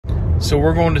So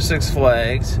we're going to Six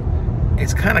Flags.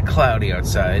 It's kind of cloudy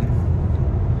outside.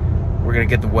 We're gonna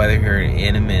get the weather here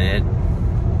in a minute.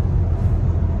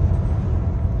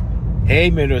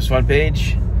 Hey, Midwest Fun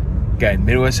Page. Got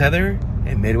Midwest Heather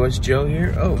and Midwest Joe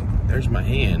here. Oh, there's my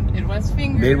hand. Midwest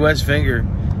Finger. Midwest Finger.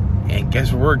 And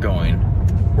guess where we're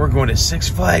going? We're going to Six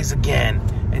Flags again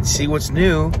and see what's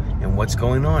new and what's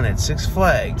going on at Six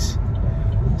Flags.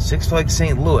 Six Flags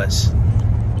St. Louis.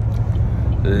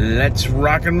 Let's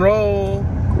rock and roll.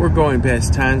 We're going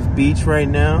past Times Beach right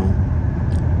now.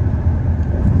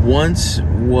 Once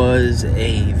was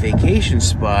a vacation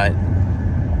spot.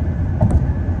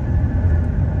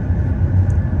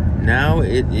 Now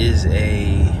it is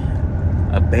a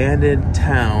abandoned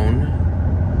town.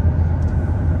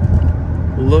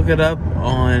 Look it up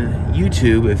on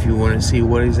YouTube if you want to see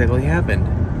what exactly happened.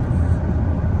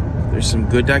 There's some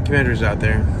good documentaries out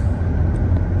there.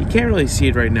 You can't really see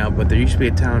it right now, but there used to be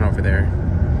a town over there.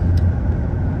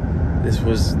 This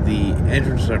was the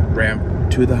entrance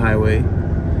ramp to the highway.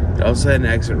 It also had an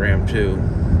exit ramp too,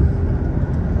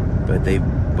 but they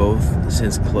both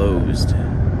since closed.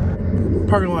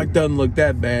 Parking lot doesn't look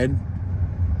that bad.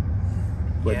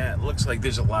 But yeah, it looks like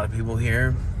there's a lot of people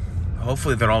here.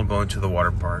 Hopefully they're all going to the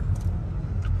water park.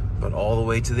 But all the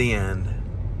way to the end,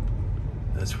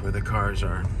 that's where the cars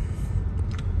are.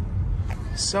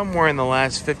 Somewhere in the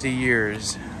last 50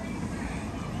 years,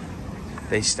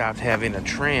 they stopped having a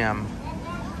tram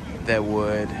that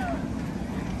would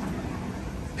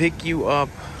pick you up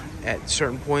at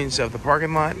certain points of the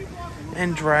parking lot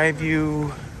and drive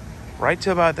you right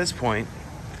to about this point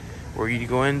where you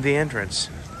go in the entrance.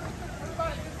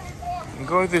 And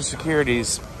going through security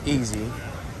is easy.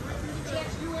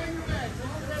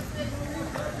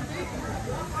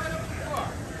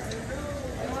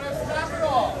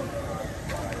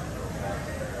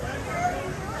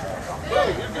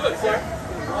 You're good, sir.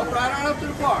 Walk right on up to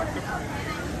the park.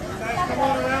 Come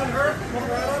on around her. Come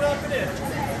right on up and in.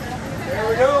 There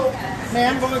we go.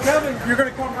 Ma'am, Kevin, you're going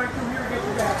to come right through here and get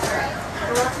your bags.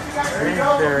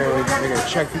 They're going to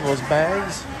check people's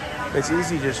bags. It's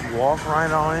easy, just walk right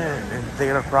on in. And if they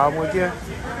got a problem with you,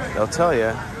 they'll tell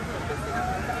you.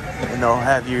 And they'll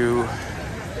have you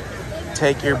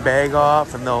take your bag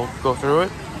off and they'll go through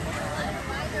it.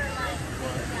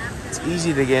 It's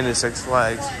easy to get into Six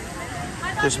Flags.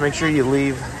 Just make sure you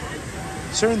leave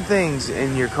certain things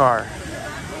in your car.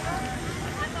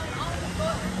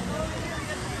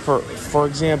 For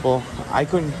example, I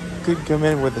couldn't come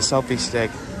in with a selfie stick.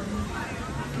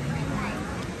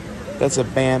 That's a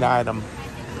banned item.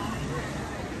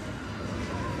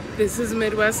 This is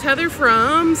Midwest Heather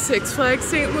from Six Flags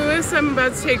St. Louis. I'm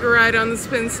about to take a ride on the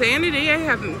Spinsanity. I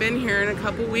haven't been here in a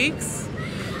couple weeks.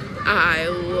 I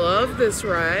love this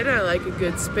ride. I like a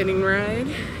good spinning ride.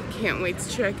 Can't wait to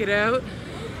check it out.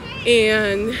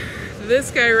 And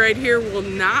this guy right here will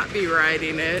not be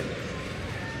riding it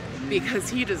because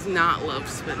he does not love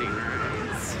spinning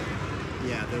rides.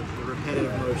 Yeah, the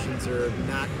repetitive motions are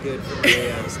not good for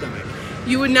my stomach.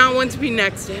 You would not want to be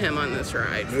next to him on this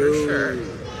ride, for sure.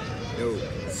 No.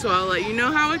 So I'll let you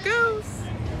know how it goes.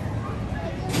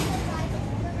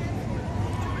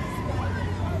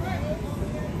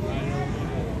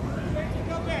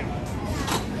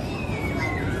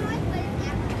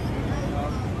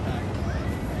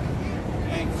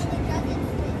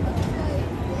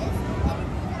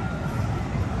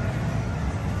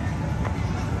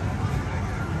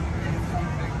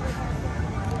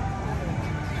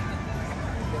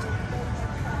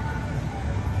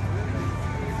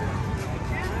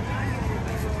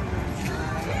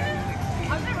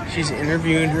 She's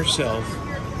interviewing herself.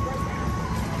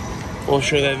 We'll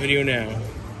show that video now.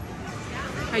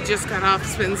 I just got off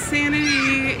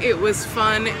Spinsanity. It was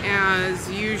fun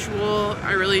as usual.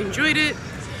 I really enjoyed it.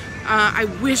 I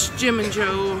wish Jim and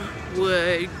Joe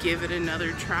would give it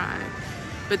another try,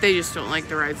 but they just don't like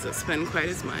the rides that spin quite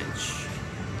as much.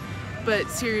 But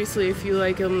seriously, if you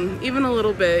like them even a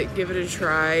little bit, give it a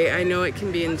try. I know it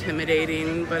can be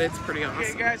intimidating, but it's pretty awesome.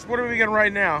 Hey guys, what are we gonna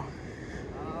ride now?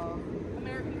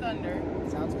 American Thunder.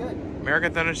 Sounds good.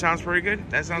 American Thunder sounds pretty good.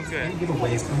 That sounds good. And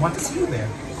giveaways and want to see you there.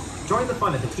 Join the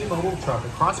fun at the T-Mobile truck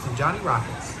across from Johnny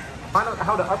Rockets. Find out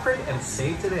how to upgrade and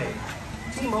save today.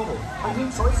 T-Mobile, a new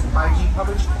choice in 5G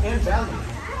coverage and value.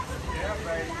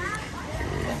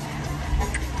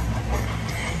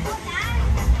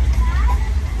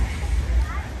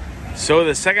 So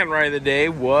the second ride of the day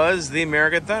was the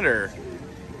American Thunder.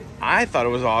 I thought it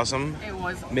was awesome. It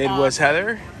was Midwest awesome.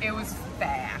 Heather. It was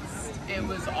fast. It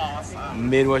was awesome.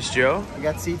 Midwest Joe. We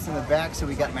got seats in the back, so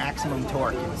we got maximum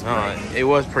torque. It was great. It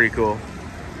was pretty cool.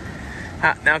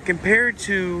 Now compared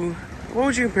to, what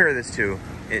would you compare this to?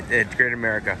 at Great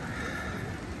America.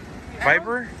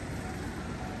 Viper?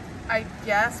 I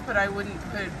guess, but I wouldn't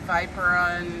put Viper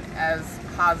on as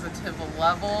positive a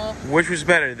level. Which was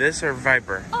better, this or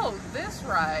Viper? Oh, this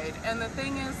ride. And the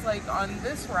thing is, like, on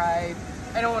this ride,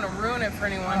 I don't want to ruin it for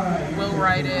anyone who will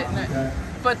ride it.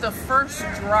 But the first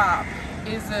drop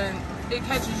isn't, it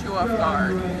catches you off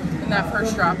guard. And that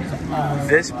first drop is awesome.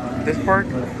 This part?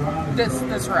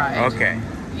 This ride. Okay.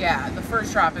 Yeah, the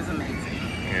first drop is amazing.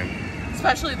 Yeah.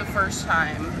 Especially the first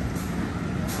time.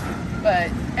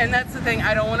 But, and that's the thing,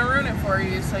 I don't want to ruin it for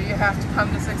you, so you have to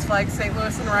come to Six Flags St.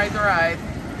 Louis and ride the ride.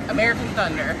 American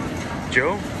Thunder.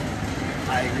 Joe?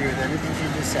 I agree with everything you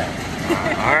just said.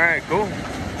 All right, cool.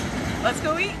 Let's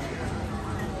go eat.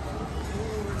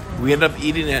 We ended up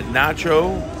eating at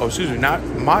Macho,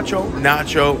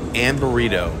 Nacho, and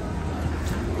Burrito.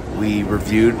 We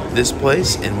reviewed this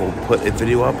place, and we'll put a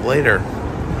video up later.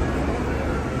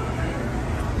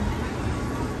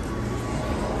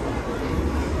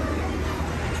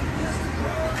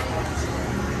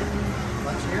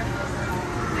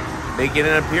 Making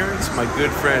an appearance, my good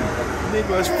friend,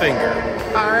 Midwest Finger.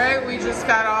 All right, we just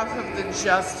got off of the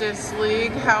Justice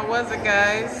League. How was it,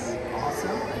 guys?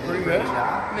 Awesome. Pretty good.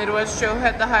 Midwest Joe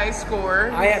had the high score.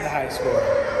 I had the high score.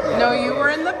 No, you were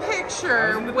in the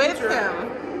picture with him,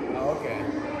 Oh, okay.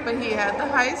 but he had the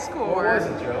high score. What was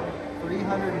it, Joe?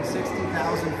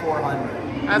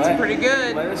 360,400. That's pretty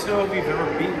good. Let us know if you've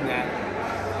ever beaten that.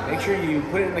 Make sure you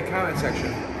put it in the comment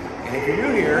section. And if you're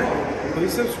new here,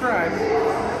 please subscribe.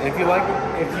 And if you like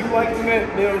the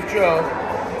Midwest Joe,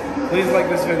 please like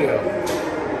this video.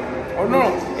 Oh no!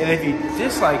 And if you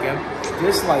dislike him,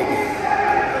 dislike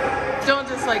it. Don't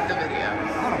dislike the video.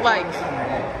 Like.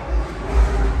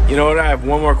 You know what? I have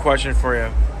one more question for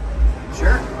you.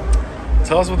 Sure.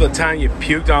 Tell us about the time you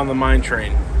puked on the mine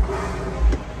train.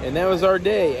 And that was our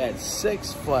day at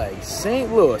Six Flags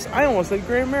St. Louis. I almost said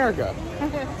Great America.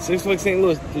 Six Flags St.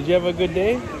 Louis. Did you have a good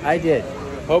day? I did.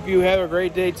 Hope you have a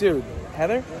great day too.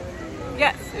 Heather?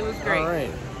 Yes, it was great. All right.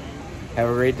 Have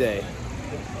a great day.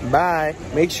 Bye.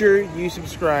 Make sure you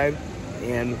subscribe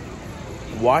and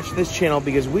watch this channel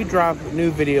because we drop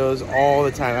new videos all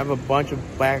the time. I have a bunch of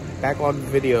backlog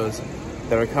videos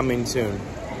that are coming soon.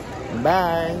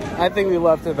 Bye. I think we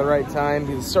left at the right time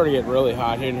because it's starting to get really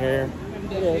hot in here.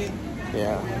 It is.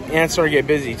 Yeah. And it's starting to get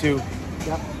busy too.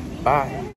 Yep. Bye.